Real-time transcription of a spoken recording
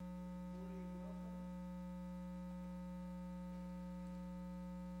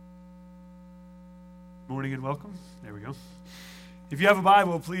Morning and welcome. There we go. If you have a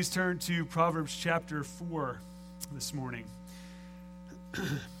Bible, please turn to Proverbs chapter 4 this morning.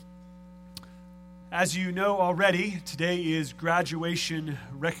 As you know already, today is Graduation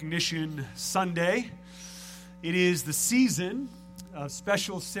Recognition Sunday. It is the season of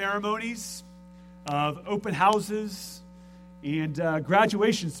special ceremonies, of open houses, and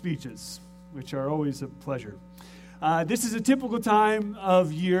graduation speeches, which are always a pleasure. This is a typical time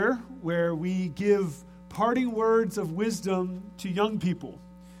of year where we give parting words of wisdom to young people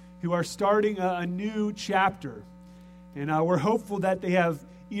who are starting a new chapter. And we're hopeful that they have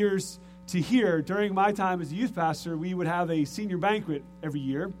ears to hear. During my time as a youth pastor, we would have a senior banquet every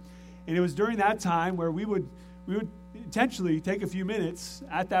year. And it was during that time where we would intentionally take a few minutes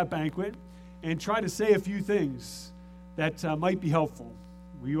at that banquet and try to say a few things that might be helpful.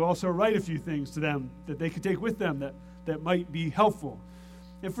 We also write a few things to them that they could take with them that might be helpful.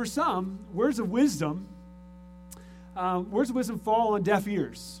 And for some, words of wisdom fall on deaf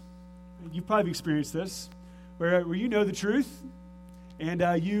ears. You've probably experienced this, where you know the truth, and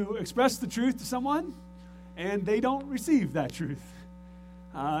you express the truth to someone, and they don't receive that truth.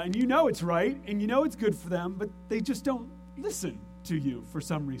 And you know it's right, and you know it's good for them, but they just don't listen to you for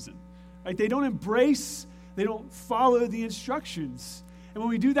some reason. Right? They don't embrace, they don't follow the instructions. And when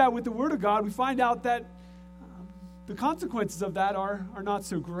we do that with the Word of God, we find out that the consequences of that are not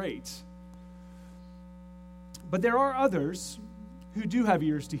so great. But there are others who do have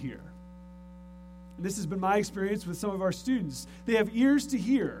ears to hear. And this has been my experience with some of our students. They have ears to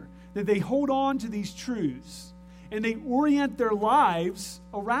hear, that they hold on to these truths, and they orient their lives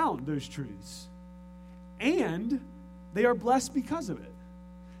around those truths. And they are blessed because of it.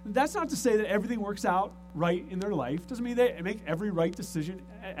 And that's not to say that everything works out right in their life. Doesn't mean they make every right decision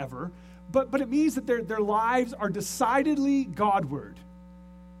ever. But it means that their lives are decidedly Godward.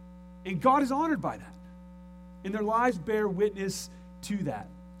 And God is honored by that. And their lives bear witness to that.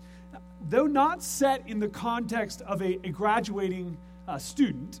 Though not set in the context of a graduating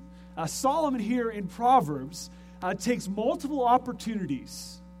student, Solomon here in Proverbs takes multiple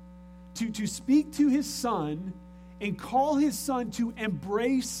opportunities to speak to his son and call his son to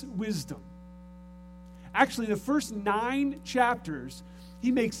embrace wisdom. Actually, in the first 9 chapters,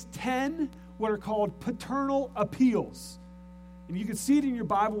 he makes 10 what are called paternal appeals. And you can see it in your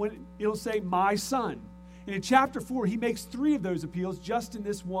Bible when it'll say, my son. And in chapter 4, he makes 3 of those appeals just in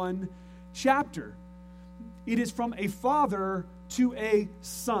this one chapter. It is from a father to a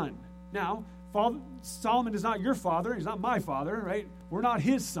son. Now, Solomon is not your father. He's not my father, right? We're not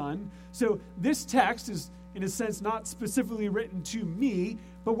his son. So this text is, in a sense, not specifically written to me,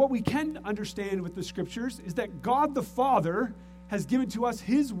 but what we can understand with the scriptures is that God the Father has given to us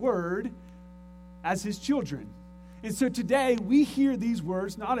his word as his children. And so today we hear these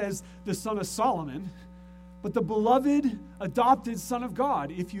words not as the son of Solomon, but the beloved adopted Son of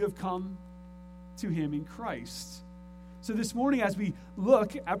God, if you have come to him in Christ. So this morning, as we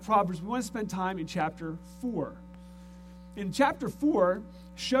look at Proverbs, we want to spend time in chapter 4. In chapter 4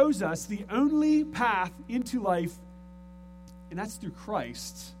 shows us the only path into life, and that's through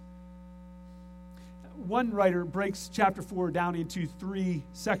Christ. One writer breaks chapter 4 down into 3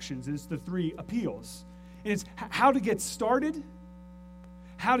 sections. It's the 3 appeals. And it's how to get started,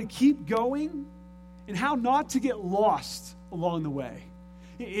 how to keep going, and how not to get lost along the way.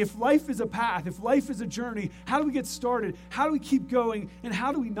 If life is a path, if life is a journey, how do we get started? How do we keep going? And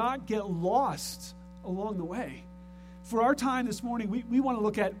how do we not get lost along the way? For our time this morning, we want to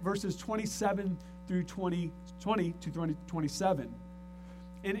look at verses 27 through 20 to 27.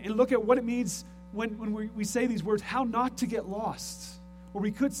 And look at what it means when we say these words, how not to get lost. Or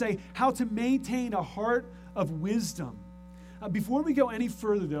we could say, how to maintain a heart of wisdom. Before we go any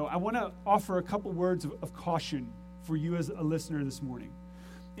further, though, I want to offer a couple words of caution for you as a listener this morning.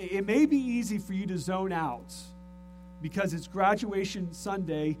 It may be easy for you to zone out because it's graduation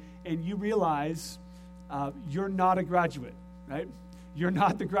Sunday and you realize you're not a graduate, right? You're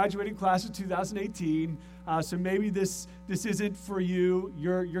not the graduating class of 2018, so maybe this isn't for you.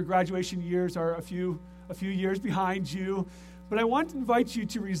 Your graduation years are a few years behind you. But I want to invite you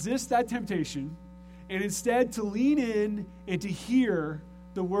to resist that temptation and instead to lean in and to hear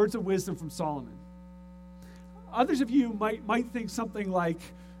the words of wisdom from Solomon. Others of you might think something like,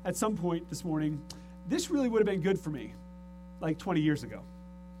 at some point this morning, this really would have been good for me, like 20 years ago.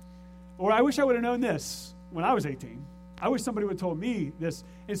 Or I wish I would have known this when I was 18. I wish somebody would have told me this.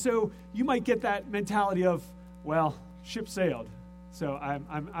 And so you might get that mentality of, well, ship sailed, so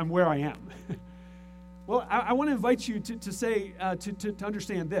I'm where I am. Well, I want to invite you to say, to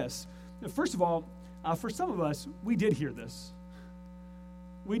understand this. First of all, for some of us, we did hear this.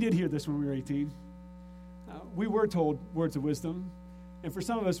 We did hear this when we were 18. We were told words of wisdom, and for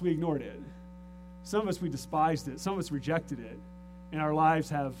some of us, we ignored it. Some of us, we despised it. Some of us rejected it, and our lives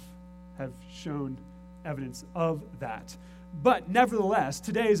have shown evidence of that. But nevertheless,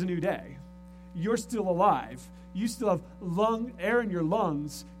 today is a new day. You're still alive. You still have air in your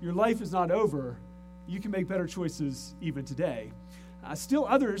lungs. Your life is not over. You can make better choices even today. Still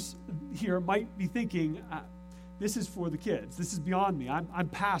others here might be thinking, this is for the kids. This is beyond me. I'm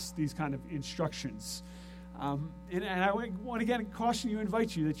past these kind of instructions. And I want to again caution you,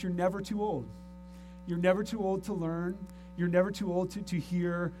 invite you that you're never too old. You're never too old to learn. You're never too old to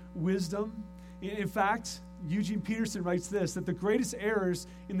hear wisdom. In fact, Eugene Peterson writes this, that the greatest errors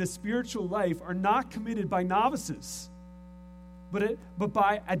in the spiritual life are not committed by novices, but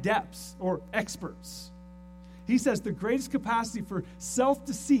by adepts or experts. He says the greatest capacity for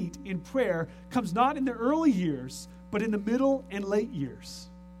self-deceit in prayer comes not in the early years, but in the middle and late years.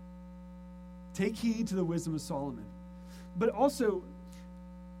 Take heed to the wisdom of Solomon. But also,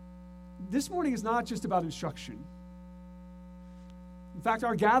 this morning is not just about instruction. In fact,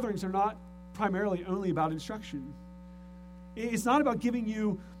 our gatherings are not primarily only about instruction. It's not about giving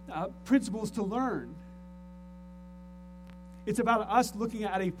you principles to learn. It's about us looking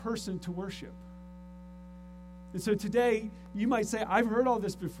at a person to worship. And so today, you might say, I've heard all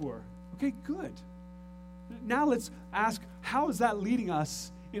this before. Okay, good. Now let's ask, how is that leading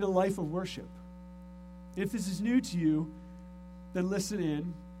us in a life of worship? If this is new to you, then listen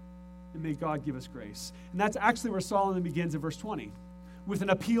in, and may God give us grace. And that's actually where Solomon begins in verse 20, with an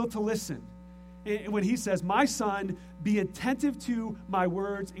appeal to listen. And when he says, my son, be attentive to my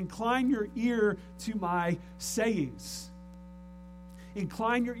words, incline your ear to my sayings.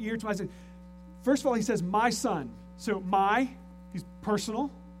 Incline your ear to my sayings. First of all, he says, my son. So he's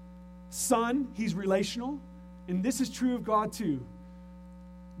personal. Son, he's relational. And this is true of God too.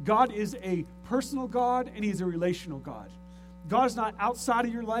 God is a personal God, and he is a relational God. God is not outside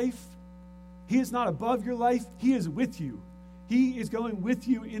of your life. He is not above your life. He is with you. He is going with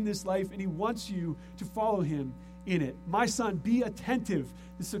you in this life, and he wants you to follow him in it. My son, be attentive.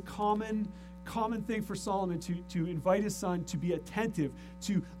 This is a common thing for Solomon to invite his son to be attentive,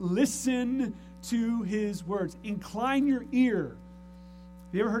 to listen to his words. Incline your ear.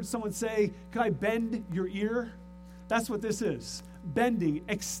 Have you ever heard someone say, can I bend your ear? That's what this is. Bending,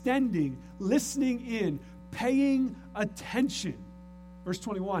 extending, listening in, paying attention. Verse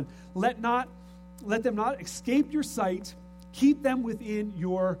 21, let them not escape your sight. Keep them within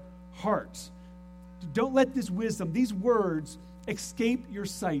your heart. Don't let this wisdom, these words, escape your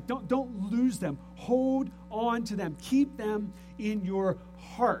sight. Don't lose them. Hold on to them. Keep them in your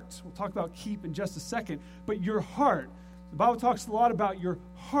heart. We'll talk about keep in just a second. But your heart, the Bible talks a lot about your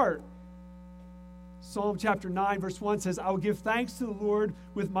heart. Psalm chapter 9, verse 1 says, I will give thanks to the Lord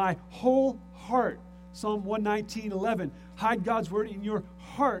with my whole heart. Psalm 119:11, hide God's word in your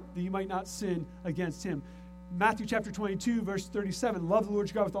heart that you might not sin against him. Matthew chapter 22, verse 37, love the Lord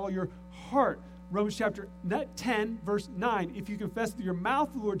your God with all your heart. Romans chapter 10, verse 9, if you confess with your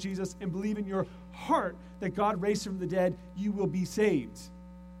mouth the Lord Jesus and believe in your heart that God raised him from the dead, you will be saved.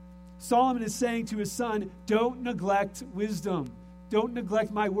 Solomon is saying to his son, don't neglect wisdom. Don't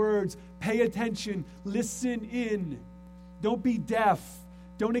neglect my words. Pay attention. Listen in. Don't be deaf.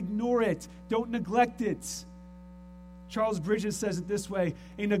 Don't ignore it. Don't neglect it. Charles Bridges says it this way,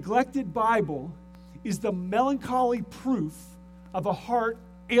 a neglected Bible is the melancholy proof of a heart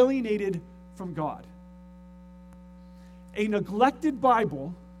alienated from God. A neglected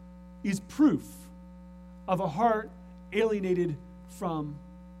Bible is proof of a heart alienated from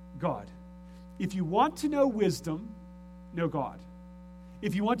God. If you want to know wisdom, know God.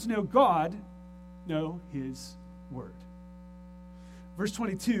 If you want to know God, know his word. Verse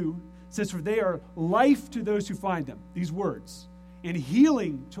 22 says, for they are life to those who find them, these words, and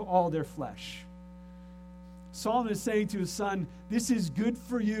healing to all their flesh. Solomon is saying to his son, this is good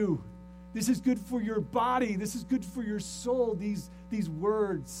for you. This is good for your body. This is good for your soul. These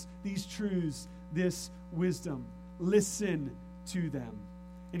words, these truths, this wisdom. Listen to them.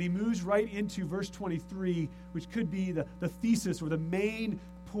 And he moves right into verse 23, which could be the thesis or the main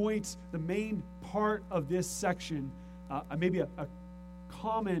point, the main part of this section, maybe a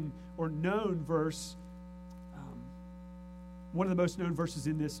common or known verse, one of the most known verses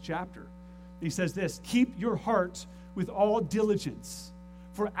in this chapter. He says this, keep your heart with all diligence,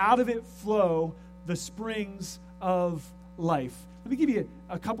 for out of it flow the springs of life. Let me give you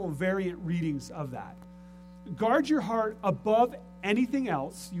a couple of variant readings of that. Guard your heart above anything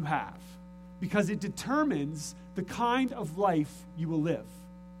else you have, because it determines the kind of life you will live.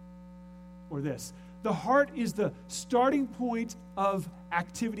 Or this, the heart is the starting point of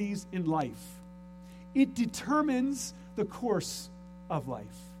activities in life. it determines the course of life.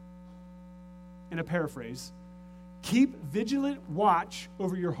 In a paraphrase, keep vigilant watch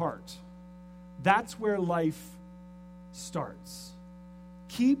over your heart. That's where life starts.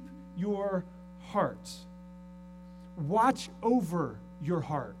 Keep your heart. Watch over your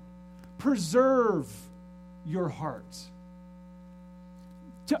heart. Preserve your heart.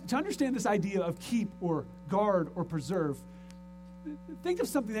 To understand this idea of keep or guard or preserve, think of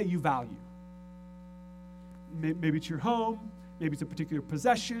something that you value. Maybe it's your home. Maybe it's a particular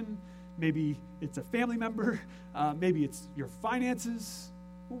possession. Maybe it's a family member. Maybe it's your finances.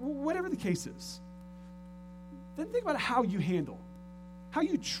 Whatever the case is. Then think about how you handle, how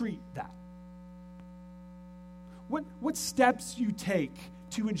you treat that. What steps you take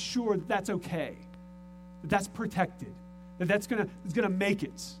to ensure that that's okay, that that's protected, that that's gonna make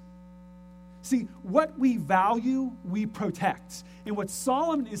it. See, what we value, we protect. And what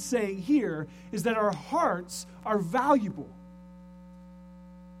Solomon is saying here is that our hearts are valuable.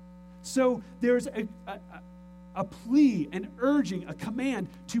 So there's a plea, an urging, a command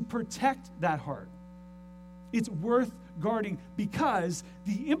to protect that heart. It's worth guarding because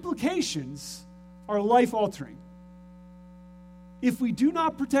the implications are life-altering. If we do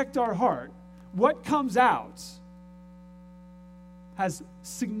not protect our heart, what comes out has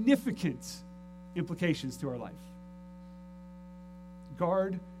significant implications to our life.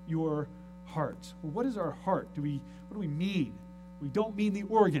 Guard your heart. Well, what is our heart? What do we mean? We don't mean the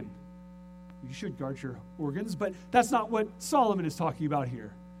organ. You should guard your organs, but that's not what Solomon is talking about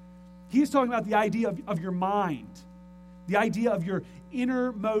here. He is talking about the idea of your mind, the idea of your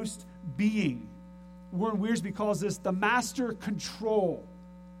innermost being. Warren Wiersbe calls this the master control,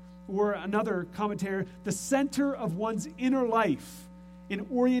 or another commentator, the center of one's inner life in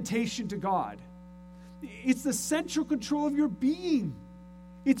orientation to God. It's the central control of your being.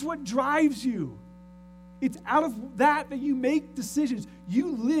 It's what drives you. It's out of that you make decisions.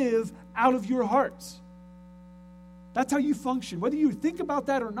 You live out of your heart. That's how you function. Whether you think about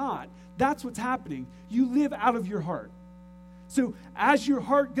that or not, that's what's happening. You live out of your heart. So as your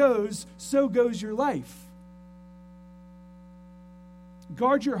heart goes, so goes your life.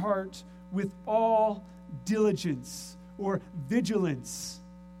 Guard your heart with all diligence or vigilance.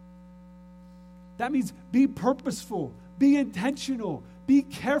 That means be purposeful, be intentional, be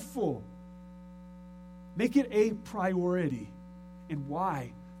careful. Make it a priority. And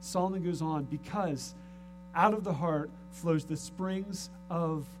why? Solomon goes on, because out of the heart flows the springs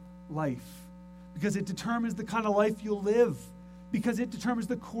of life. Because it determines the kind of life you'll live. Because it determines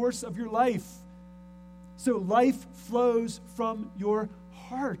the course of your life. So life flows from your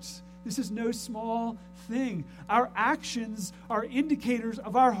heart. This is no small thing. Our actions are indicators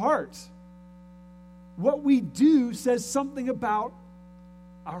of our heart. What we do says something about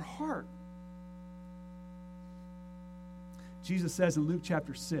our heart. Jesus says in Luke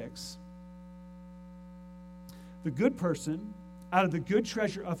chapter 6, the good person out of the good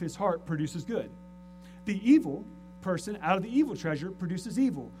treasure of his heart produces good. The evil person out of the evil treasure produces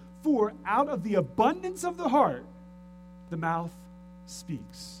evil. For out of the abundance of the heart, the mouth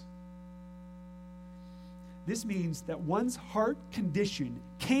speaks. This means that one's heart condition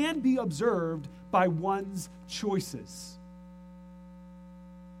can be observed by one's choices.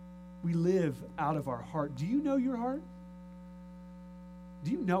 We live out of our heart. Do you know your heart?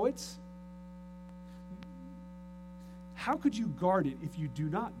 Do you know it? How could you guard it if you do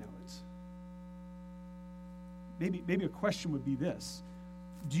not know it? Maybe a question would be this.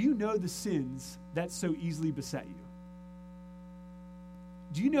 Do you know the sins that so easily beset you?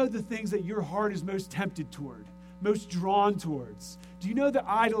 Do you know the things that your heart is most tempted toward, most drawn towards? Do you know the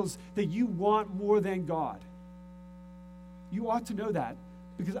idols that you want more than God? You ought to know that,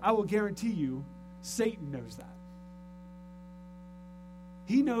 because I will guarantee you, Satan knows that.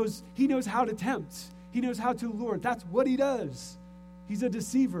 He knows how to tempt. He knows how to lure. That's what he does. He's a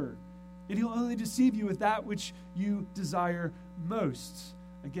deceiver. And he'll only deceive you with that which you desire most.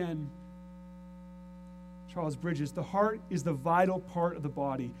 Again, Charles Bridges, the heart is the vital part of the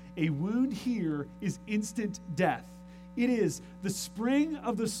body. A wound here is instant death. It is the spring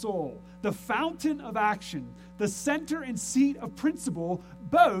of the soul, the fountain of action, the center and seat of principle,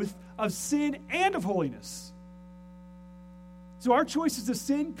 both of sin and of holiness. So our choices of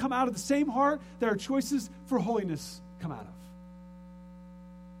sin come out of the same heart that our choices for holiness come out of.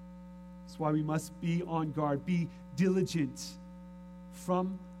 That's why we must be on guard, be diligent.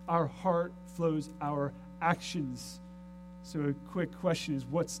 From our heart flows our actions. So a quick question is,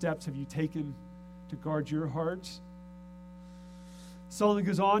 what steps have you taken to guard your heart? Solomon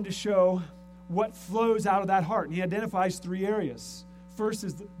goes on to show what flows out of that heart, and he identifies 3 areas. first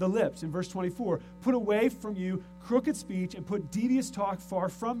is the lips in verse 24. Put away from you crooked speech and put devious talk far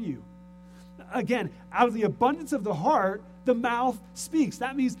from you. Again, out of the abundance of the heart, the mouth speaks.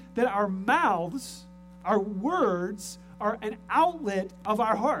 That means that our mouths, our words, are an outlet of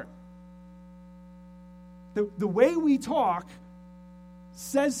our heart. The way we talk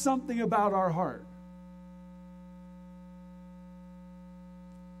says something about our heart.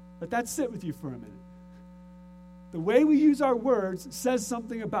 Let that sit with you for a minute. The way we use our words says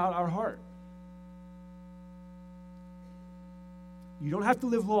something about our heart. You don't have to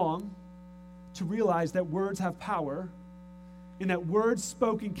live long to realize that words have power and that words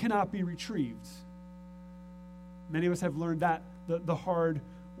spoken cannot be retrieved. Many of us have learned that the hard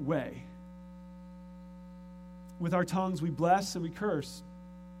way. With our tongues we bless and we curse.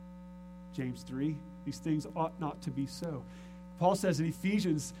 James 3, these things ought not to be so. Paul says in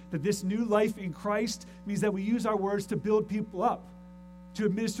Ephesians that this new life in Christ means that we use our words to build people up, to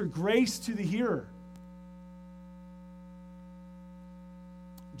administer grace to the hearer.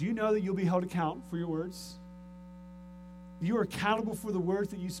 Do you know that you'll be held account for your words? You are accountable for the words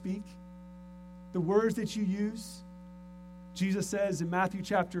that you speak, the words that you use. Jesus says in Matthew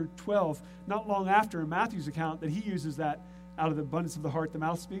chapter 12, not long after in Matthew's account, that he uses that out of the abundance of the heart the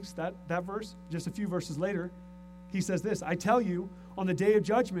mouth speaks, that verse. Just a few verses later, he says this, I tell you, on the day of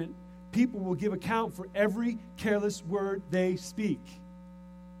judgment, people will give account for every careless word they speak.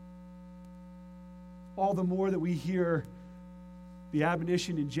 All the more that we hear the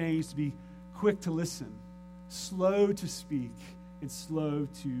admonition in James to be quick to listen, slow to speak, and slow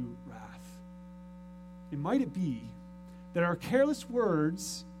to wrath. And might it be that our careless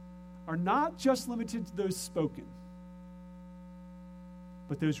words are not just limited to those spoken,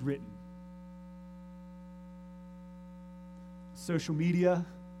 but those written. Social media,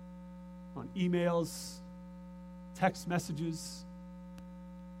 on emails, text messages.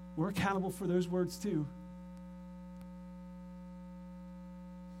 We're accountable for those words too.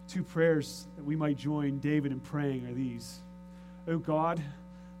 2 prayers that we might join David in praying are these. O God,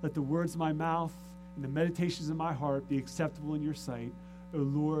 let the words of my mouth and the meditations of my heart be acceptable in your sight, O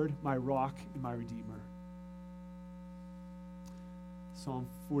Lord, my rock and my redeemer. Psalm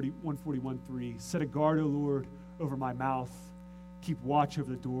 141:3. Set a guard, O Lord, over my mouth. Keep watch over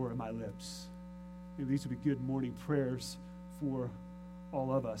the door of my lips. Maybe these would be good morning prayers for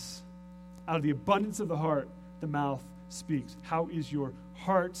all of us. Out of the abundance of the heart, the mouth speaks. How is your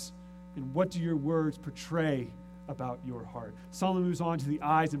heart, and what do your words portray about your heart? Solomon moves on to the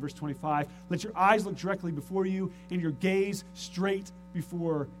eyes in verse 25. Let your eyes look directly before you, and your gaze straight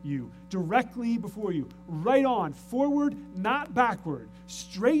before you. Directly before you. Right on. Forward, not backward.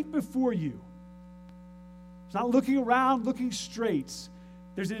 Straight before you. It's not looking around, looking straight.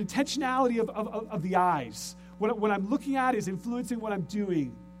 There's an intentionality of the eyes. What I'm looking at is influencing what I'm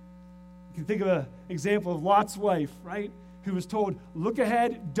doing. You can think of an example of Lot's wife, right? Who was told, look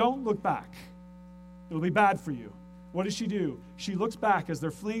ahead, don't look back. It'll be bad for you. What does she do? She looks back as they're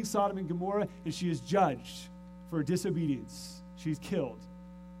fleeing Sodom and Gomorrah, and she is judged for her disobedience. She's killed.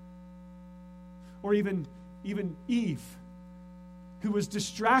 Or even Eve, who was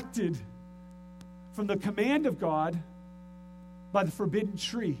distracted from the command of God by the forbidden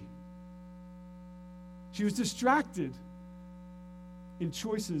tree. She was distracted in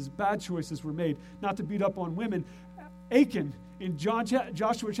choices, bad choices were made. Not to beat up on women. Achan in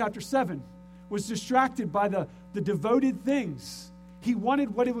Joshua chapter 7 was distracted by the devoted things. He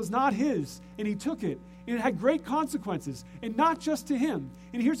wanted what it was not his, and he took it. And it had great consequences, and not just to him.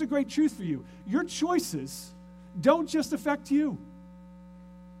 And here's a great truth for you. Your choices don't just affect you.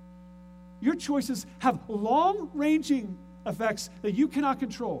 Your choices have long-ranging effects that you cannot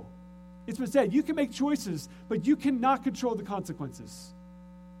control. It's been said, you can make choices, but you cannot control the consequences.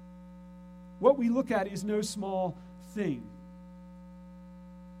 What we look at is no small thing.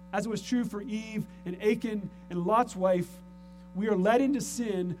 As it was true for Eve and Achan and Lot's wife, we are led into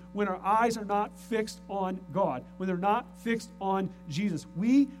sin when our eyes are not fixed on God, when they're not fixed on Jesus.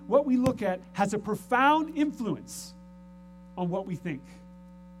 What we look at has a profound influence on what we think,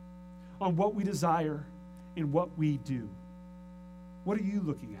 on what we desire, and what we do. What are you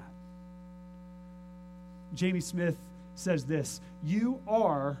looking at? Jamie Smith says this, you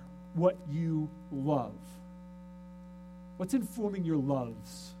are what you love. What's informing your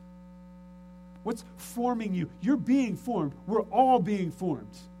loves? What's forming you? You're being formed. We're all being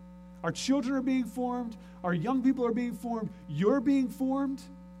formed. Our children are being formed. Our young people are being formed. You're being formed.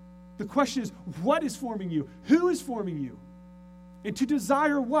 The question is, what is forming you? Who is forming you? And to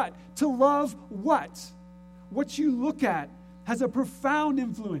desire what? To love what? What you look at has a profound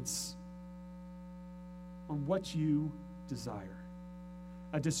influence on what you desire.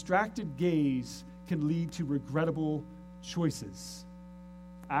 a distracted gaze can lead to regrettable choices.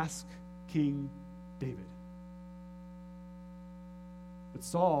 Ask King David. But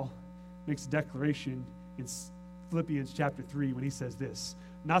Saul makes a declaration in Philippians chapter 3 when he says this,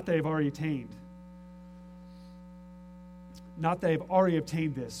 not that I've already attained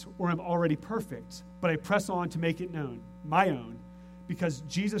this, or am already perfect, but I press on to make it known, my own, because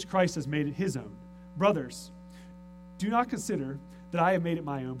Jesus Christ has made it his own. Brothers, do not consider that I have made it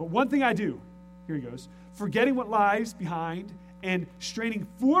my own, but one thing I do, here he goes, forgetting what lies behind and straining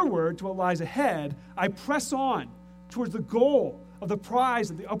forward to what lies ahead, I press on towards the goal of the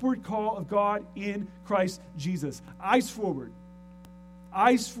prize of the upward call of God in Christ Jesus. Eyes forward.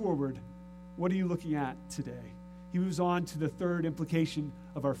 Eyes forward. What are you looking at today? He moves on to the third implication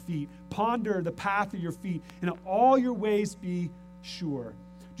of our feet. Ponder the path of your feet, and in all your ways be sure.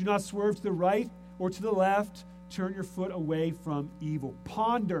 Do not swerve to the right or to the left. Turn your foot away from evil.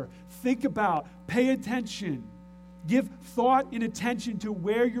 Ponder, think about, pay attention. Give thought and attention to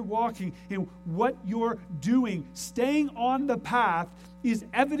where you're walking and what you're doing. Staying on the path is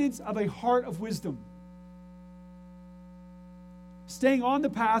evidence of a heart of wisdom. Staying on the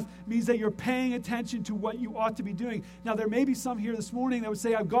path means that you're paying attention to what you ought to be doing. Now, there may be some here this morning that would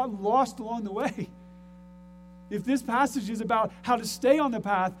say, I've gotten lost along the way. If this passage is about how to stay on the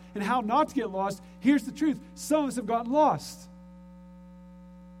path and how not to get lost, here's the truth. Some of us have gotten lost.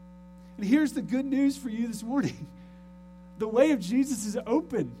 And here's the good news for you this morning. The way of Jesus is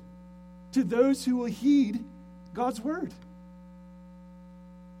open to those who will heed God's word.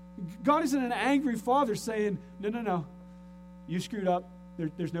 God isn't an angry father saying, no. You screwed up.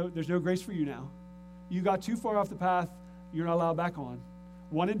 There's no grace for you now. You got too far off the path. You're not allowed back on.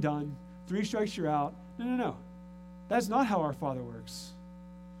 One and done. 3 strikes, you're out. No. That's not how our Father works.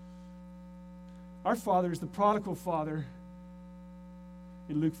 Our Father is the prodigal father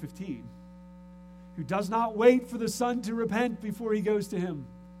in Luke 15, who does not wait for the son to repent before he goes to him.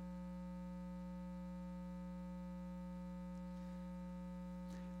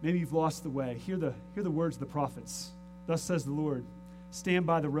 Maybe you've lost the way. Hear the words of the prophets. Thus says the Lord, stand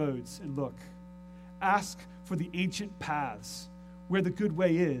by the roads and look. Ask for the ancient paths where the good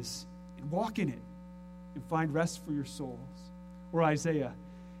way is and walk in it and find rest for your souls. Or Isaiah,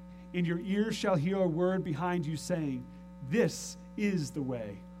 and your ears shall hear a word behind you saying, this is the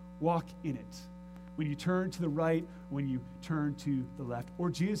way, walk in it. When you turn to the right, when you turn to the left. Or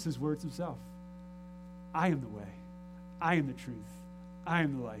Jesus' words himself, I am the way, I am the truth, I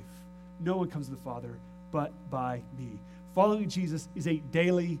am the life. No one comes to the Father but by me. Following Jesus is a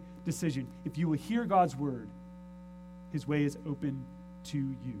daily decision. If you will hear God's word, his way is open to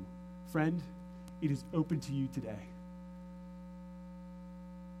you. Friend, it is open to you today.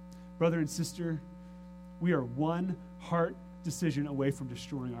 Brother and sister, we are one heart decision away from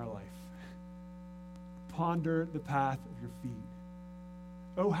destroying our life. Ponder the path of your feet.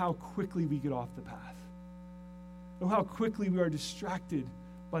 Oh, how quickly we get off the path. Oh, how quickly we are distracted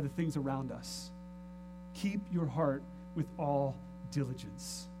by the things around us. Keep your heart with all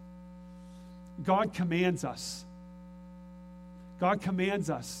diligence. God commands us. God commands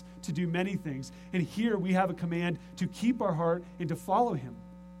us to do many things. And here we have a command to keep our heart and to follow him.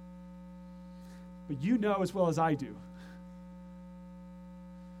 But you know as well as I do.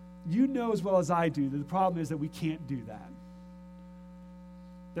 You know as well as I do that the problem is that we can't do that.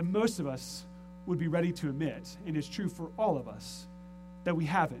 That most of us would be ready to admit, and it's true for all of us, that we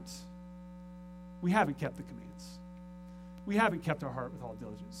haven't. We haven't kept the commands. We haven't kept our heart with all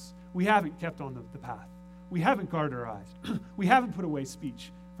diligence. We haven't kept on the path. We haven't guarded our eyes. We haven't put away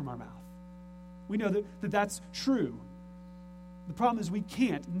speech from our mouth. We know that that's true. The problem is we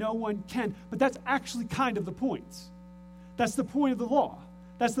can't. No one can. But that's actually kind of the point. That's the point of the law.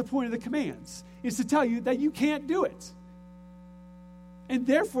 That's the point of the commands, is to tell you that you can't do it. And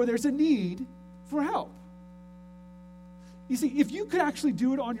therefore, there's a need for help. You see, if you could actually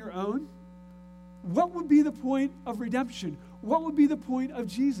do it on your own, what would be the point of redemption? What would be the point of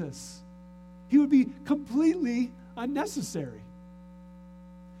Jesus? He would be completely unnecessary.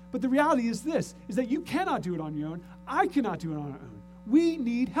 But the reality is this, is that you cannot do it on your own. I cannot do it on our own. We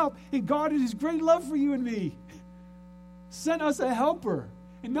need help. And God, in his great love for you and me, sent us a helper.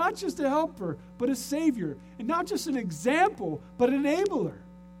 And not just a helper, but a Savior. And not just an example, but an enabler.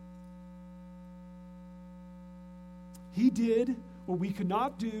 He did what we could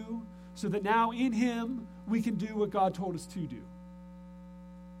not do, so that now in him we can do what God told us to do.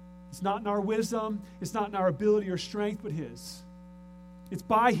 It's not in our wisdom, it's not in our ability or strength, but his. It's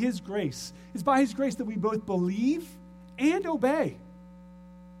by his grace. It's by his grace that we both believe and obey.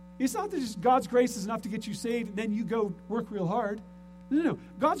 It's not that just God's grace is enough to get you saved and then you go work real hard. No.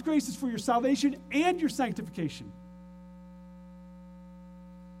 God's grace is for your salvation and your sanctification.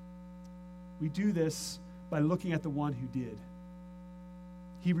 We do this by looking at the one who did.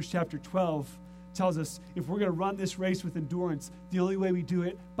 Hebrews chapter 12 tells us if we're going to run this race with endurance, the only way we do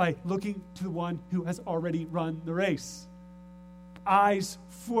it by looking to the one who has already run the race. Eyes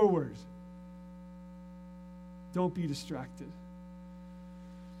forward. Don't be distracted.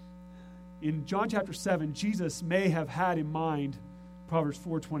 In John chapter 7, Jesus may have had in mind Proverbs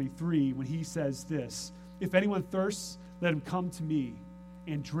 4:23 when he says this, "If anyone thirsts, let him come to me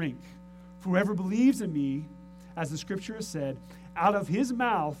and drink. For whoever believes in me, as the scripture has said, out of his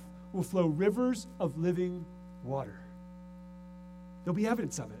mouth will flow rivers of living water." There'll be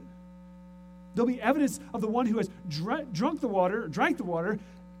evidence of it. There'll be evidence of the one who has drank the water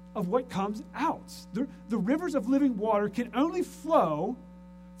of what comes out. The rivers of living water can only flow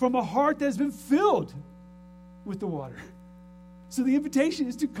from a heart that has been filled with the water. So the invitation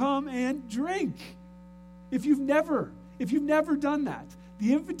is to come and drink. If you've never done that,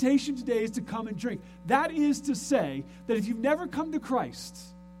 the invitation today is to come and drink. That is to say that if you've never come to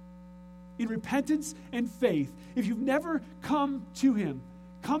Christ in repentance and faith, if you've never come to him,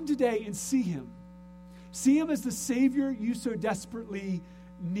 come today and see him. See him as the Savior you so desperately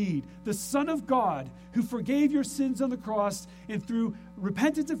need. The Son of God who forgave your sins on the cross and through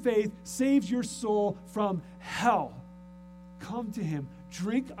repentance and faith saves your soul from hell. Come to him.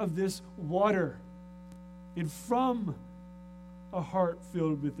 Drink of this water. And from a heart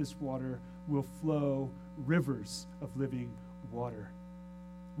filled with this water will flow rivers of living water.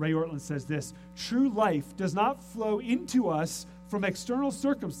 Ray Ortlund says this, "True life does not flow into us from external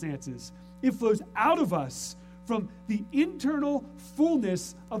circumstances. It flows out of us from the internal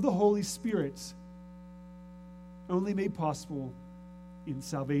fullness of the Holy Spirit, only made possible in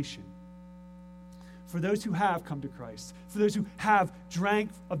salvation." For those who have come to Christ, for those who have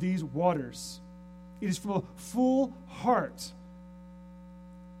drank of these waters, it is from a full heart,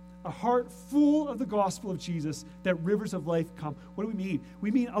 a heart full of the gospel of Jesus, that rivers of life come. What do we mean? We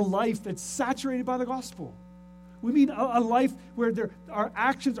mean a life that's saturated by the gospel. We mean a life where our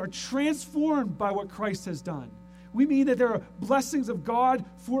actions are transformed by what Christ has done. We mean that there are blessings of God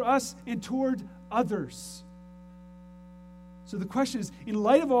for us and toward others. So the question is, in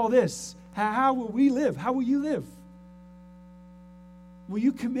light of all this, how will we live? How will you live? Will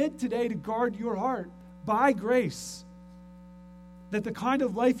you commit today to guard your heart by grace, that the kind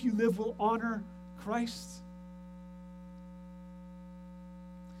of life you live will honor Christ?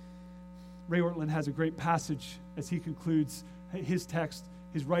 Ray Ortlund has a great passage as he concludes his text,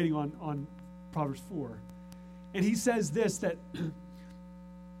 his writing on Proverbs 4. And he says this, that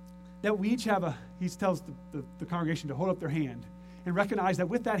we each have he tells the congregation to hold up their hand and recognize that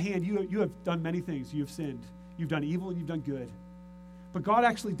with that hand you have done many things. You have sinned. You've done evil and you've done good. But God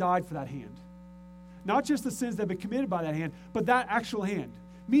actually died for that hand. Not just the sins that have been committed by that hand, but that actual hand.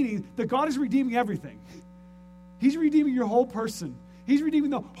 Meaning that God is redeeming everything. He's redeeming your whole person. He's redeeming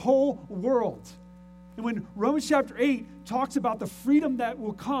the whole world. And when Romans chapter 8 talks about the freedom that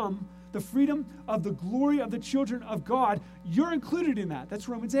will come, the freedom of the glory of the children of God, you're included in that. That's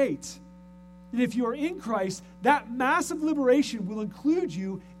Romans 8. And if you are in Christ, that massive liberation will include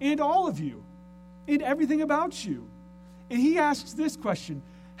you and all of you, and everything about you. And he asks this question: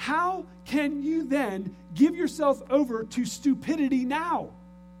 how can you then give yourself over to stupidity now?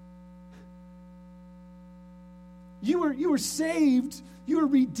 You were saved, you were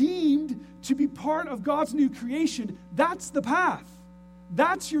redeemed to be part of God's new creation. That's the path.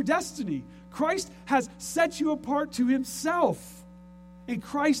 That's your destiny. Christ has set you apart to himself. And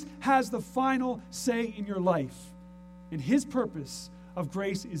Christ has the final say in your life. And his purpose of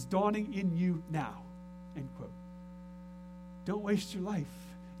grace is dawning in you now. End quote. Don't waste your life.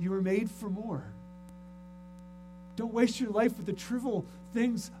 You were made for more. Don't waste your life with the trivial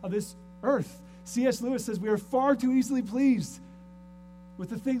things of this earth. C.S. Lewis says we are far too easily pleased with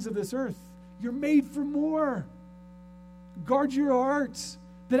the things of this earth. You're made for more. Guard your heart,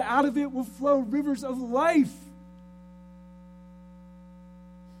 that out of it will flow rivers of life.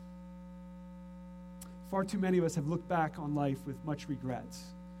 Far too many of us have looked back on life with much regret.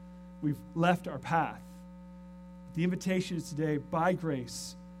 We've left our path. The invitation is today, by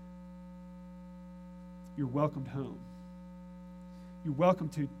grace, you're welcomed home. You're welcome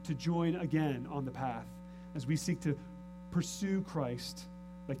to join again on the path as we seek to pursue Christ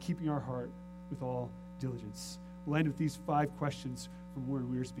by keeping our heart with all diligence. We'll end with these 5 questions from Warren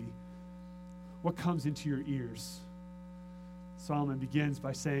Wiersbe. What comes into your ears? Solomon begins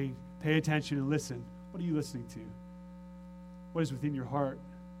by saying, pay attention and listen. What are you listening to? What is within your heart?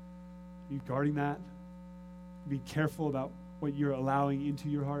 Are you guarding that? Be careful about what you're allowing into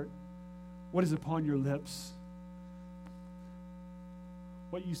your heart? What is upon your lips?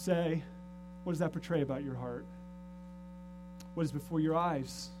 What you say, what does that portray about your heart? What is before your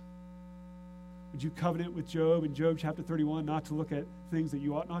eyes? Would you covenant with Job in Job chapter 31 not to look at things that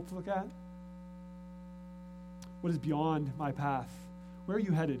you ought not to look at? What is beyond my path? Where are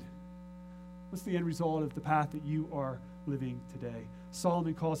you headed? What's the end result of the path that you are living today?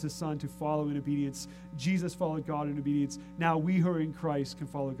 Solomon calls his son to follow in obedience. Jesus followed God in obedience. Now we who are in Christ can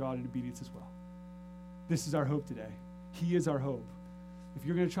follow God in obedience as well. This is our hope today. He is our hope. If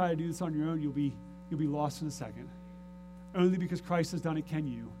you're going to try to do this on your own, you'll be lost in a second. Only because Christ has done it can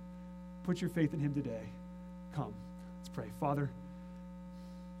you. Put your faith in him today. Come, let's pray. Father,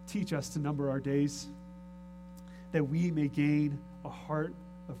 teach us to number our days that we may gain a heart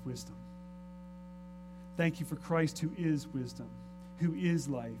of wisdom. Thank you for Christ, who is wisdom, who is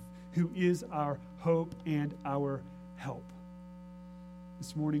life, who is our hope and our help.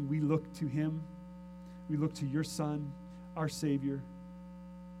 This morning we look to him. We look to your Son, our Savior,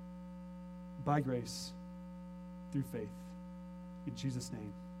 by grace, through faith. In Jesus'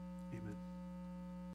 name.